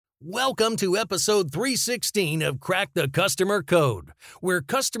Welcome to episode 316 of Crack the Customer Code, where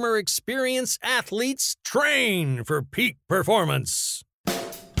customer experience athletes train for peak performance.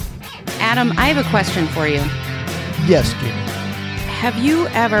 Adam, I have a question for you. Yes, Jeannie. Have you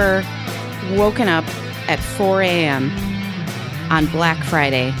ever woken up at 4 a.m. on Black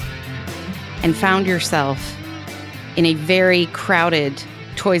Friday and found yourself in a very crowded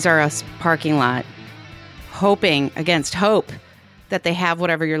Toys R Us parking lot, hoping against hope that they have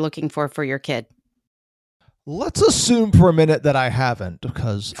whatever you're looking for your kid? Let's assume for a minute that I haven't,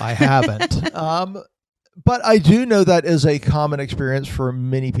 because I haven't. But I do know that is a common experience for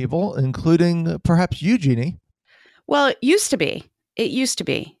many people, including perhaps you, Jeannie. Well, it used to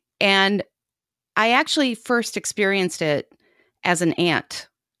be. And I actually first experienced it as an aunt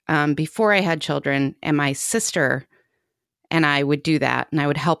before I had children, and my sister and I would do that, and I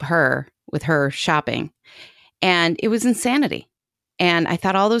would help her with her shopping. And it was insanity. And I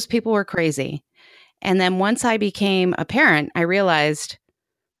thought all those people were crazy. And then once I became a parent, I realized,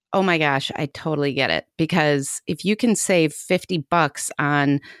 oh my gosh, I totally get it. Because if you can save $50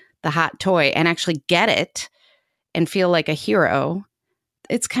 on the hot toy and actually get it and feel like a hero,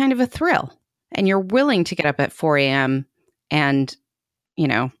 it's kind of a thrill. And you're willing to get up at 4 a.m. and,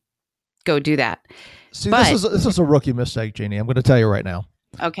 go do that. See, this is a rookie mistake, Jeannie. I'm going to tell you right now.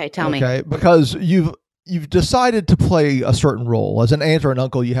 Okay, tell me. Okay, because you've decided to play a certain role. As an aunt or an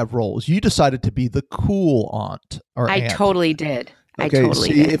uncle, you have roles. You decided to be the cool aunt or aunt. I totally did. Okay,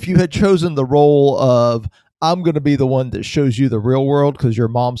 if you had chosen the role of, I'm going to be the one that shows you the real world because your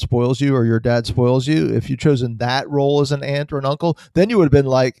mom spoils you or your dad spoils you. If you'd chosen that role as an aunt or an uncle, then you would have been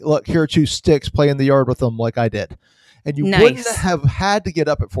like, look, here are 2 sticks, play in the yard with them like I did. And you wouldn't have had to get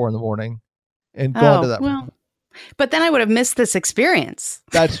up at 4 a.m. and gone to that. Well, but then I would have missed this experience.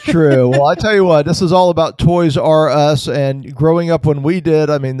 That's true. Well, I tell you what, this is all about Toys R Us, and growing up when we did,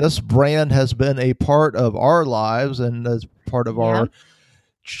 I mean, this brand has been a part of our lives and as part of our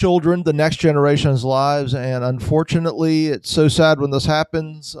children, the next generation's lives. And unfortunately, it's so sad when this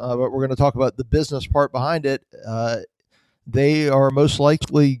happens, but we're going to talk about the business part behind it. They are most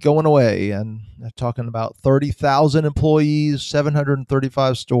likely going away, and they're talking about 30,000 employees,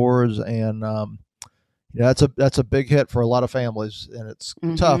 735 stores, and that's a big hit for a lot of families, and it's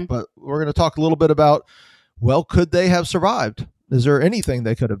tough. But we're going to talk a little bit about, well, could they have survived? Is there anything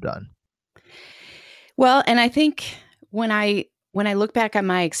they could have done? Well, and I think when I look back at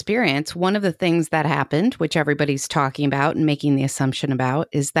my experience, one of the things that happened, which everybody's talking about and making the assumption about,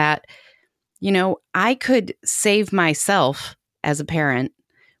 is that I could save myself as a parent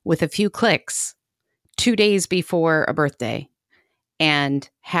with a few clicks 2 days before a birthday and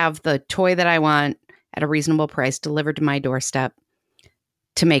have the toy that I want at a reasonable price delivered to my doorstep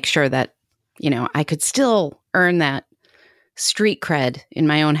to make sure that, I could still earn that street cred in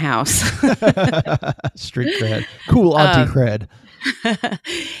my own house. Street cred. Cool auntie cred.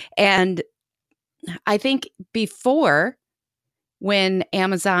 And I think before, when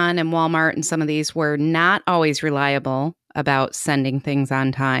Amazon and Walmart and some of these were not always reliable about sending things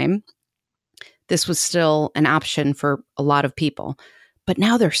on time, this was still an option for a lot of people. But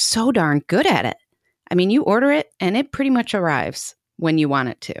now they're so darn good at it. I mean, you order it and it pretty much arrives when you want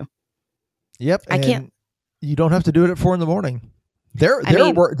it to. Yep. You don't have to do it at 4 a.m. They're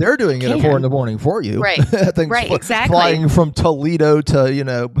doing it at 4 a.m. for you. Right. Right. Exactly. Flying from Toledo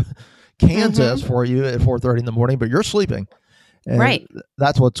to, Kansas for you at 4:30 in the morning, but you're sleeping. And right.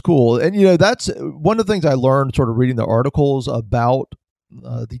 That's what's cool. And, that's one of the things I learned sort of reading the articles about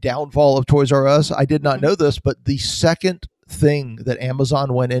the downfall of Toys R Us. I did not know this, but the second thing that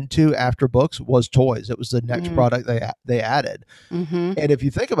Amazon went into after books was toys. It was the next product they added. And if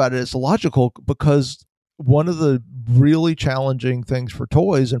you think about it, it's logical, because one of the really challenging things for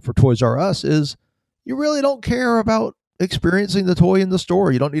toys and for Toys R Us is you really don't care about experiencing the toy in the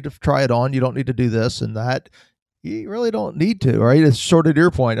store. You don't need to try it on. You don't need to do this and that. You really don't need to, right? It's sort of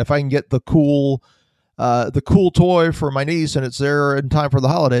your point. If I can get the cool toy for my niece and it's there in time for the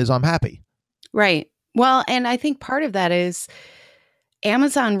holidays, I'm happy. Right. Well, and I think part of that is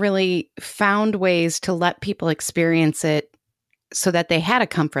Amazon really found ways to let people experience it so that they had a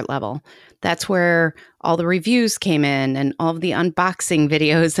comfort level. That's where all the reviews came in and all of the unboxing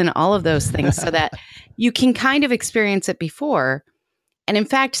videos and all of those things so that you can kind of experience it before. And in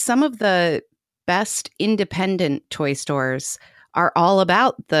fact, some of the best independent toy stores are all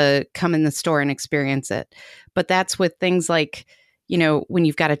about the come in the store and experience it. But that's with things like, when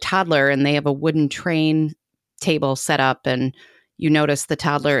you've got a toddler and they have a wooden train table set up and you notice the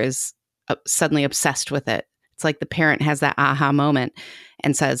toddler is suddenly obsessed with it. It's like the parent has that aha moment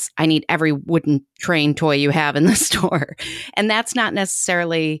and says, I need every wooden train toy you have in the store. And that's not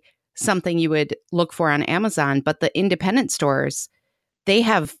necessarily something you would look for on Amazon, but the independent stores, they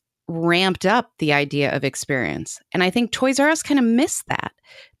have ramped up the idea of experience. And I think Toys R Us kind of missed that.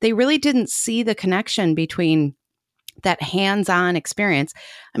 They really didn't see the connection between that hands-on experience.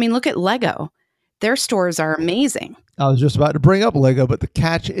 I mean, look at Lego. Their stores are amazing. I was just about to bring up Lego, but the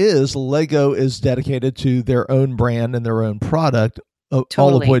catch is Lego is dedicated to their own brand and their own product,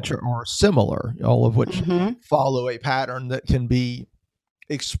 all of which are similar, all of which follow a pattern that can be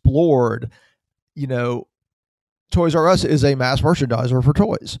explored. You know, Toys R Us is a mass merchandiser for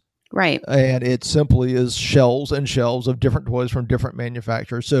toys. Right. And it simply is shelves and shelves of different toys from different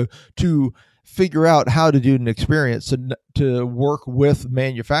manufacturers. So to figure out how to do an experience, to work with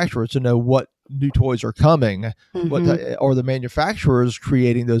manufacturers to know what new toys are coming, or the manufacturers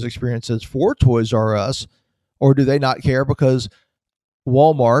creating those experiences for Toys R Us, or do they not care because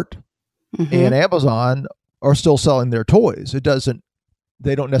Walmart and Amazon are still selling their toys?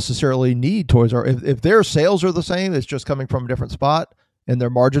 They don't necessarily need Toys R Us. If their sales are the same, it's just coming from a different spot and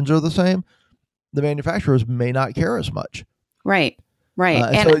their margins are the same, the manufacturers may not care as much. Right.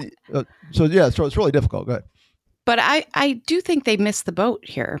 So it's really difficult. Go ahead. But I do think they missed the boat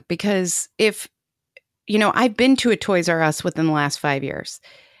here, because if, I've been to a Toys R Us within the last 5 years,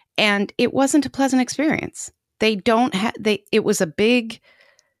 and it wasn't a pleasant experience. It was a big,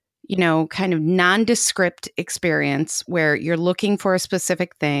 kind of nondescript experience where you're looking for a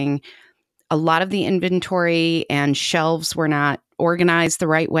specific thing. A lot of the inventory and shelves were not organized the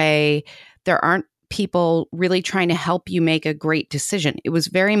right way. There aren't people really trying to help you make a great decision. It was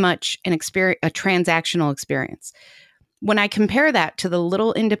very much a transactional experience. When I compare that to the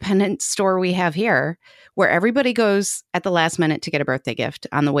little independent store we have here, where everybody goes at the last minute to get a birthday gift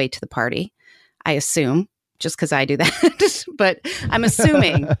on the way to the party, I assume, just because I do that, but I'm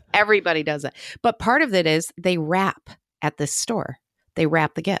assuming everybody does it. But part of it is they wrap at this store. They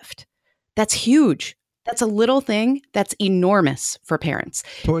wrap the gift. That's huge. That's a little thing that's enormous for parents.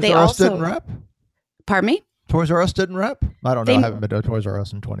 Toys R Us didn't wrap? Pardon me? Toys R Us didn't wrap? I don't know. I haven't been to Toys R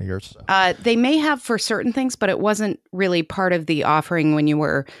Us in 20 years. So. They may have for certain things, but it wasn't really part of the offering when you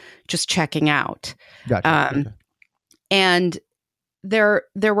were just checking out. Gotcha. And there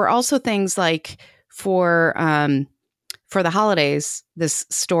were also things like for the holidays, this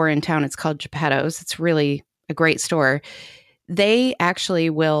store in town, it's called Geppetto's. It's really a great store. They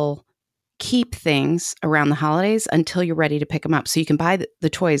actually will keep things around the holidays until you're ready to pick them up. So you can buy the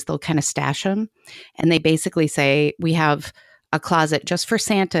toys, they'll kind of stash them. And they basically say, we have a closet just for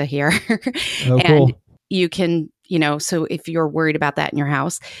Santa here. Oh, and cool. You can, so if you're worried about that in your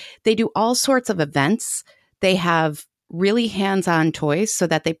house, they do all sorts of events. They have really hands-on toys so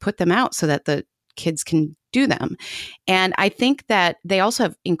that they put them out so that the kids can do them. And I think that they also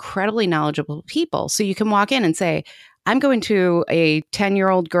have incredibly knowledgeable people. So you can walk in and say, I'm going to a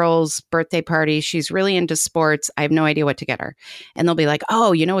 10-year-old girl's birthday party. She's really into sports. I have no idea what to get her. And they'll be like,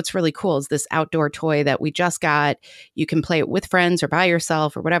 oh, what's really cool is this outdoor toy that we just got. You can play it with friends or by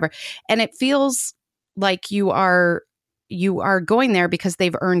yourself or whatever. And it feels like you are going there because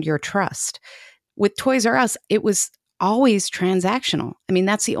they've earned your trust. With Toys R Us, it was always transactional. I mean,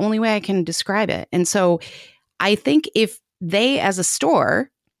 that's the only way I can describe it. And so I think if they as a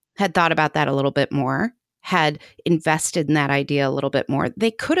store had thought about that a little bit more, had invested in that idea a little bit more,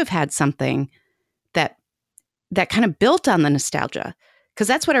 they could have had something that kind of built on the nostalgia. Because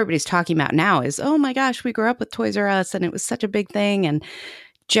that's what everybody's talking about now is, oh my gosh, we grew up with Toys R Us and it was such a big thing, and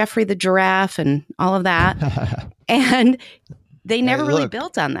Jeffrey the giraffe and all of that. And they never really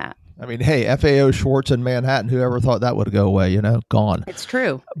built on that. I mean, hey, FAO Schwartz in Manhattan, whoever thought that would go away, gone. It's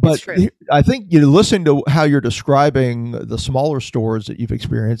true. But it's true. I think listening to how you're describing the smaller stores that you've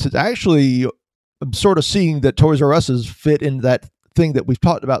experienced, it's actually, I'm sort of seeing that Toys R Us is fit in that thing that we've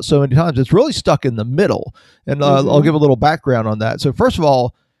talked about so many times. It's really stuck in the middle. And I'll give a little background on that. So first of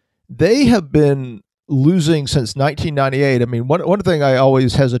all, they have been losing since 1998. I mean, one thing I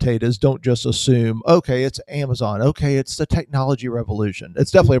always hesitate is don't just assume, okay, it's Amazon. Okay, it's the technology revolution.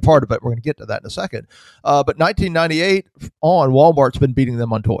 It's definitely a part of it. We're going to get to that in a second. But 1998 on, Walmart's been beating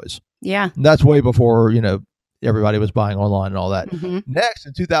them on toys. Yeah. And that's way before, everybody was buying online and all that. Mm-hmm. Next,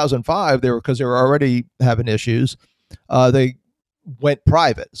 in 2005, because they were already having issues, they went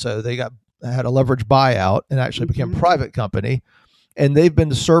private. So they had a leveraged buyout and actually became a private company. And they've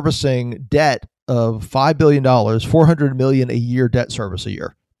been servicing debt of $5 billion, $400 million a year debt service a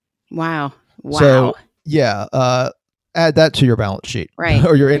year. Wow. So, yeah, add that to your balance sheet. Right.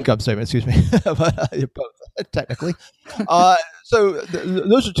 Or your income statement, excuse me. But, technically. So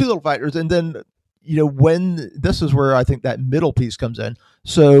those are two little factors. And then when this is where I think that middle piece comes in.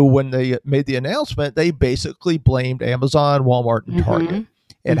 So when they made the announcement, they basically blamed Amazon, Walmart, and Target.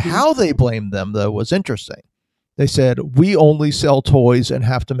 And how they blamed them, though, was interesting. They said, we only sell toys and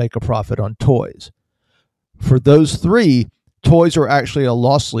have to make a profit on toys. For those three, toys are actually a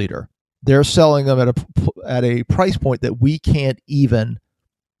loss leader. They're selling them at a price point that we can't even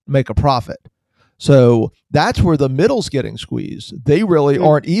make a profit. So that's where the middle's getting squeezed. They really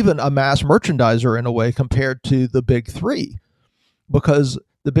aren't even a mass merchandiser in a way compared to the big three, because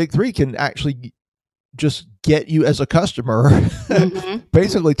the big three can actually just get you as a customer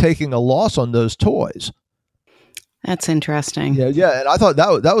basically taking a loss on those toys. That's interesting. Yeah. And I thought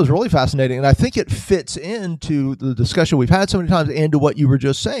that was really fascinating. And I think it fits into the discussion we've had so many times and to what you were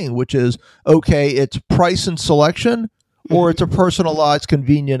just saying, which is, okay, it's price and selection, or it's a personalized,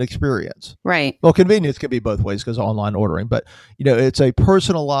 convenient experience. Right. Well, convenience can be both ways because of online ordering, but it's a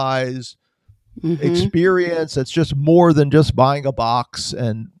personalized experience that's just more than just buying a box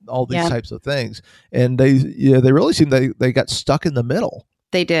and all these types of things. And they really seem they got stuck in the middle.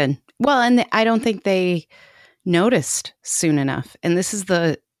 They did. Well, and I don't think they noticed soon enough. And this is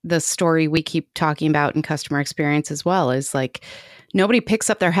the story we keep talking about in customer experience as well, is like nobody picks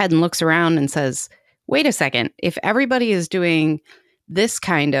up their head and looks around and says, wait a second, if everybody is doing this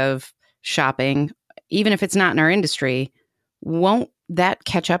kind of shopping, even if it's not in our industry, won't that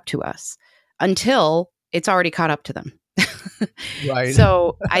catch up to us? Until it's already caught up to them. Right.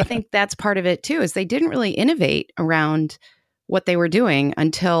 So I think that's part of it too, is they didn't really innovate around what they were doing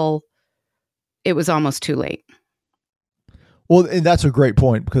until it was almost too late. Well, and that's a great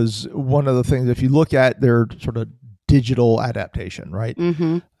point, because one of the things, if you look at their sort of digital adaptation, right?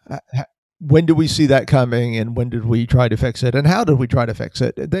 When did we see that coming, and when did we try to fix it, and how did we try to fix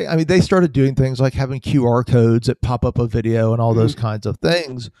it? They started doing things like having QR codes that pop up a video and all those kinds of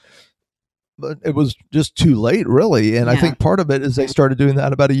things. But it was just too late, really. And I think part of it is they started doing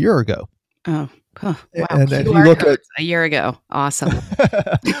that about a year ago. Oh, wow. And if you look at a year ago, awesome.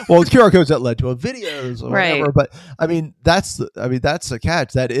 Well, it's QR codes that led to videos or whatever. Right. But that's the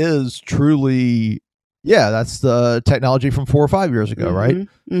catch. That is truly, that's the technology from 4 or 5 years ago, right?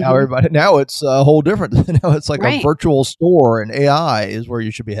 Now it's a whole different. Now it's like a virtual store, and AI is where you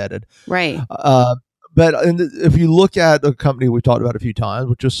should be headed. Right. But if you look at a company we've talked about a few times,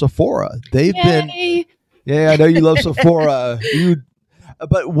 which is Sephora, they've been. Yeah, I know you love Sephora.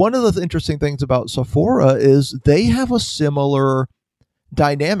 But one of the interesting things about Sephora is they have a similar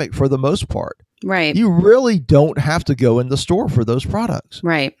dynamic for the most part. Right. You really don't have to go in the store for those products.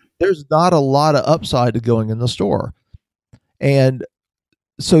 Right. There's not a lot of upside to going in the store. And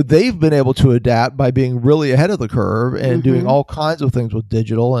so they've been able to adapt by being really ahead of the curve and doing all kinds of things with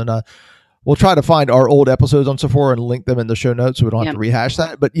digital. And we'll try to find our old episodes on Sephora and link them in the show notes so we don't have to rehash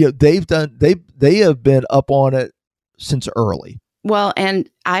that. But they have been up on it since early. Well, and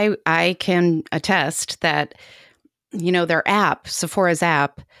I can attest that, their app, Sephora's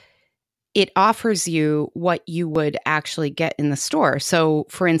app, it offers you what you would actually get in the store. So,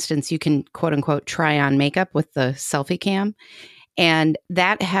 for instance, you can, quote unquote, try on makeup with the selfie cam. And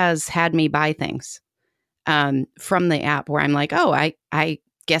that has had me buy things from the app where I'm like, oh, I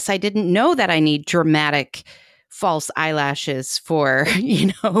guess I didn't know that I need dramatic false eyelashes for,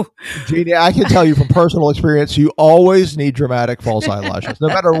 Jeannie, I can tell you from personal experience, you always need dramatic false eyelashes. No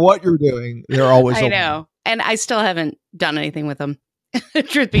matter what you're doing, they're always I know. And I still haven't done anything with them,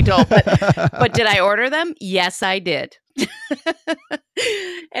 truth be told. But did I order them? Yes, I did.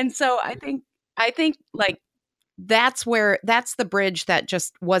 And so I think like that's the bridge that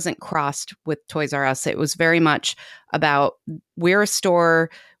just wasn't crossed with Toys R Us. It was very much about, we're a store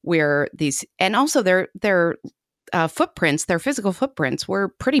where these, and also their footprints, their physical footprints were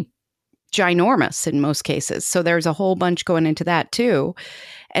pretty ginormous in most cases. So there's a whole bunch going into that too.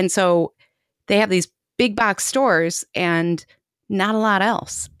 And so they have these big box stores and not a lot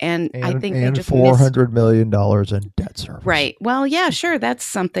else. And I think they just $400 million in debt service. Right. Well, yeah, sure. That's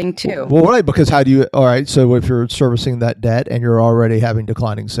something too. Well, right. Because so if you're servicing that debt and you're already having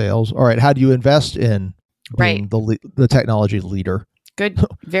declining sales, all right, how do you invest in being the technology leader? Good.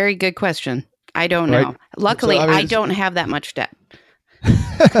 Very good question. I don't know. Right? Luckily, I don't have that much debt.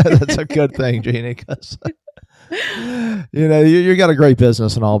 That's a good thing, Jeannie, because you got a great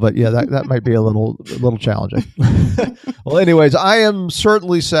business and all, but that might be a little challenging. Well, anyways, I am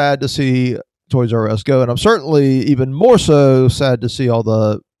certainly sad to see Toys R Us go, and I'm certainly even more so sad to see all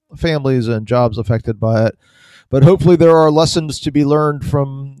the families and jobs affected by it. But hopefully there are lessons to be learned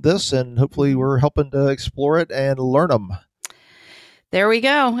from this, and hopefully we're helping to explore it and learn them. There we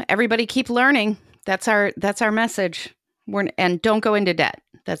go. Everybody keep learning. That's our message. And don't go into debt.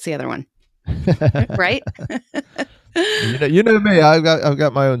 That's the other one. Right? You know me. I've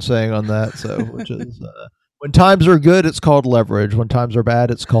got my own saying on that. So, which is when times are good, it's called leverage. When times are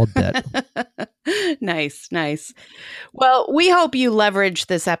bad, it's called debt. Nice. Well, we hope you leverage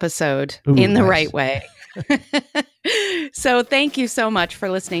this episode in the right way. So thank you so much for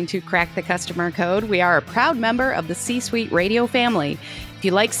listening to Crack the Customer Code. We are a proud member of the C-Suite Radio family. If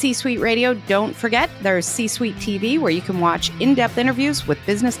you like C-Suite Radio, don't forget there's C-Suite TV, where you can watch in-depth interviews with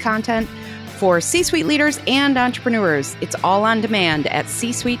business content for C-Suite leaders and entrepreneurs. It's all on demand at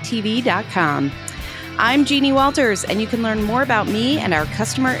csuitetv.com. I'm Jeannie Walters, and you can learn more about me and our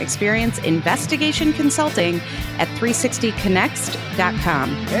customer experience investigation consulting at 360connext.com.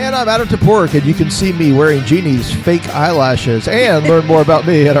 And I'm Adam Toporek, and you can see me wearing Jeannie's fake eyelashes and learn more about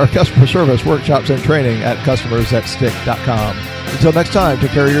me at our customer service workshops and training at customersthatstick.com. Until next time,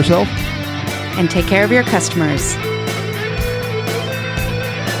 take care of yourself. And take care of your customers.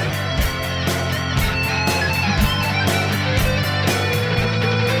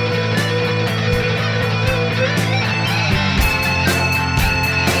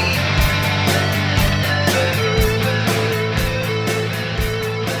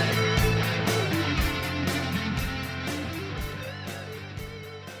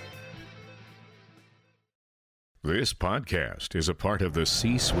 This podcast is a part of the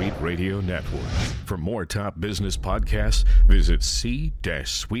C-Suite Radio Network. For more top business podcasts, visit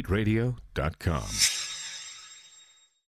c-suiteradio.com.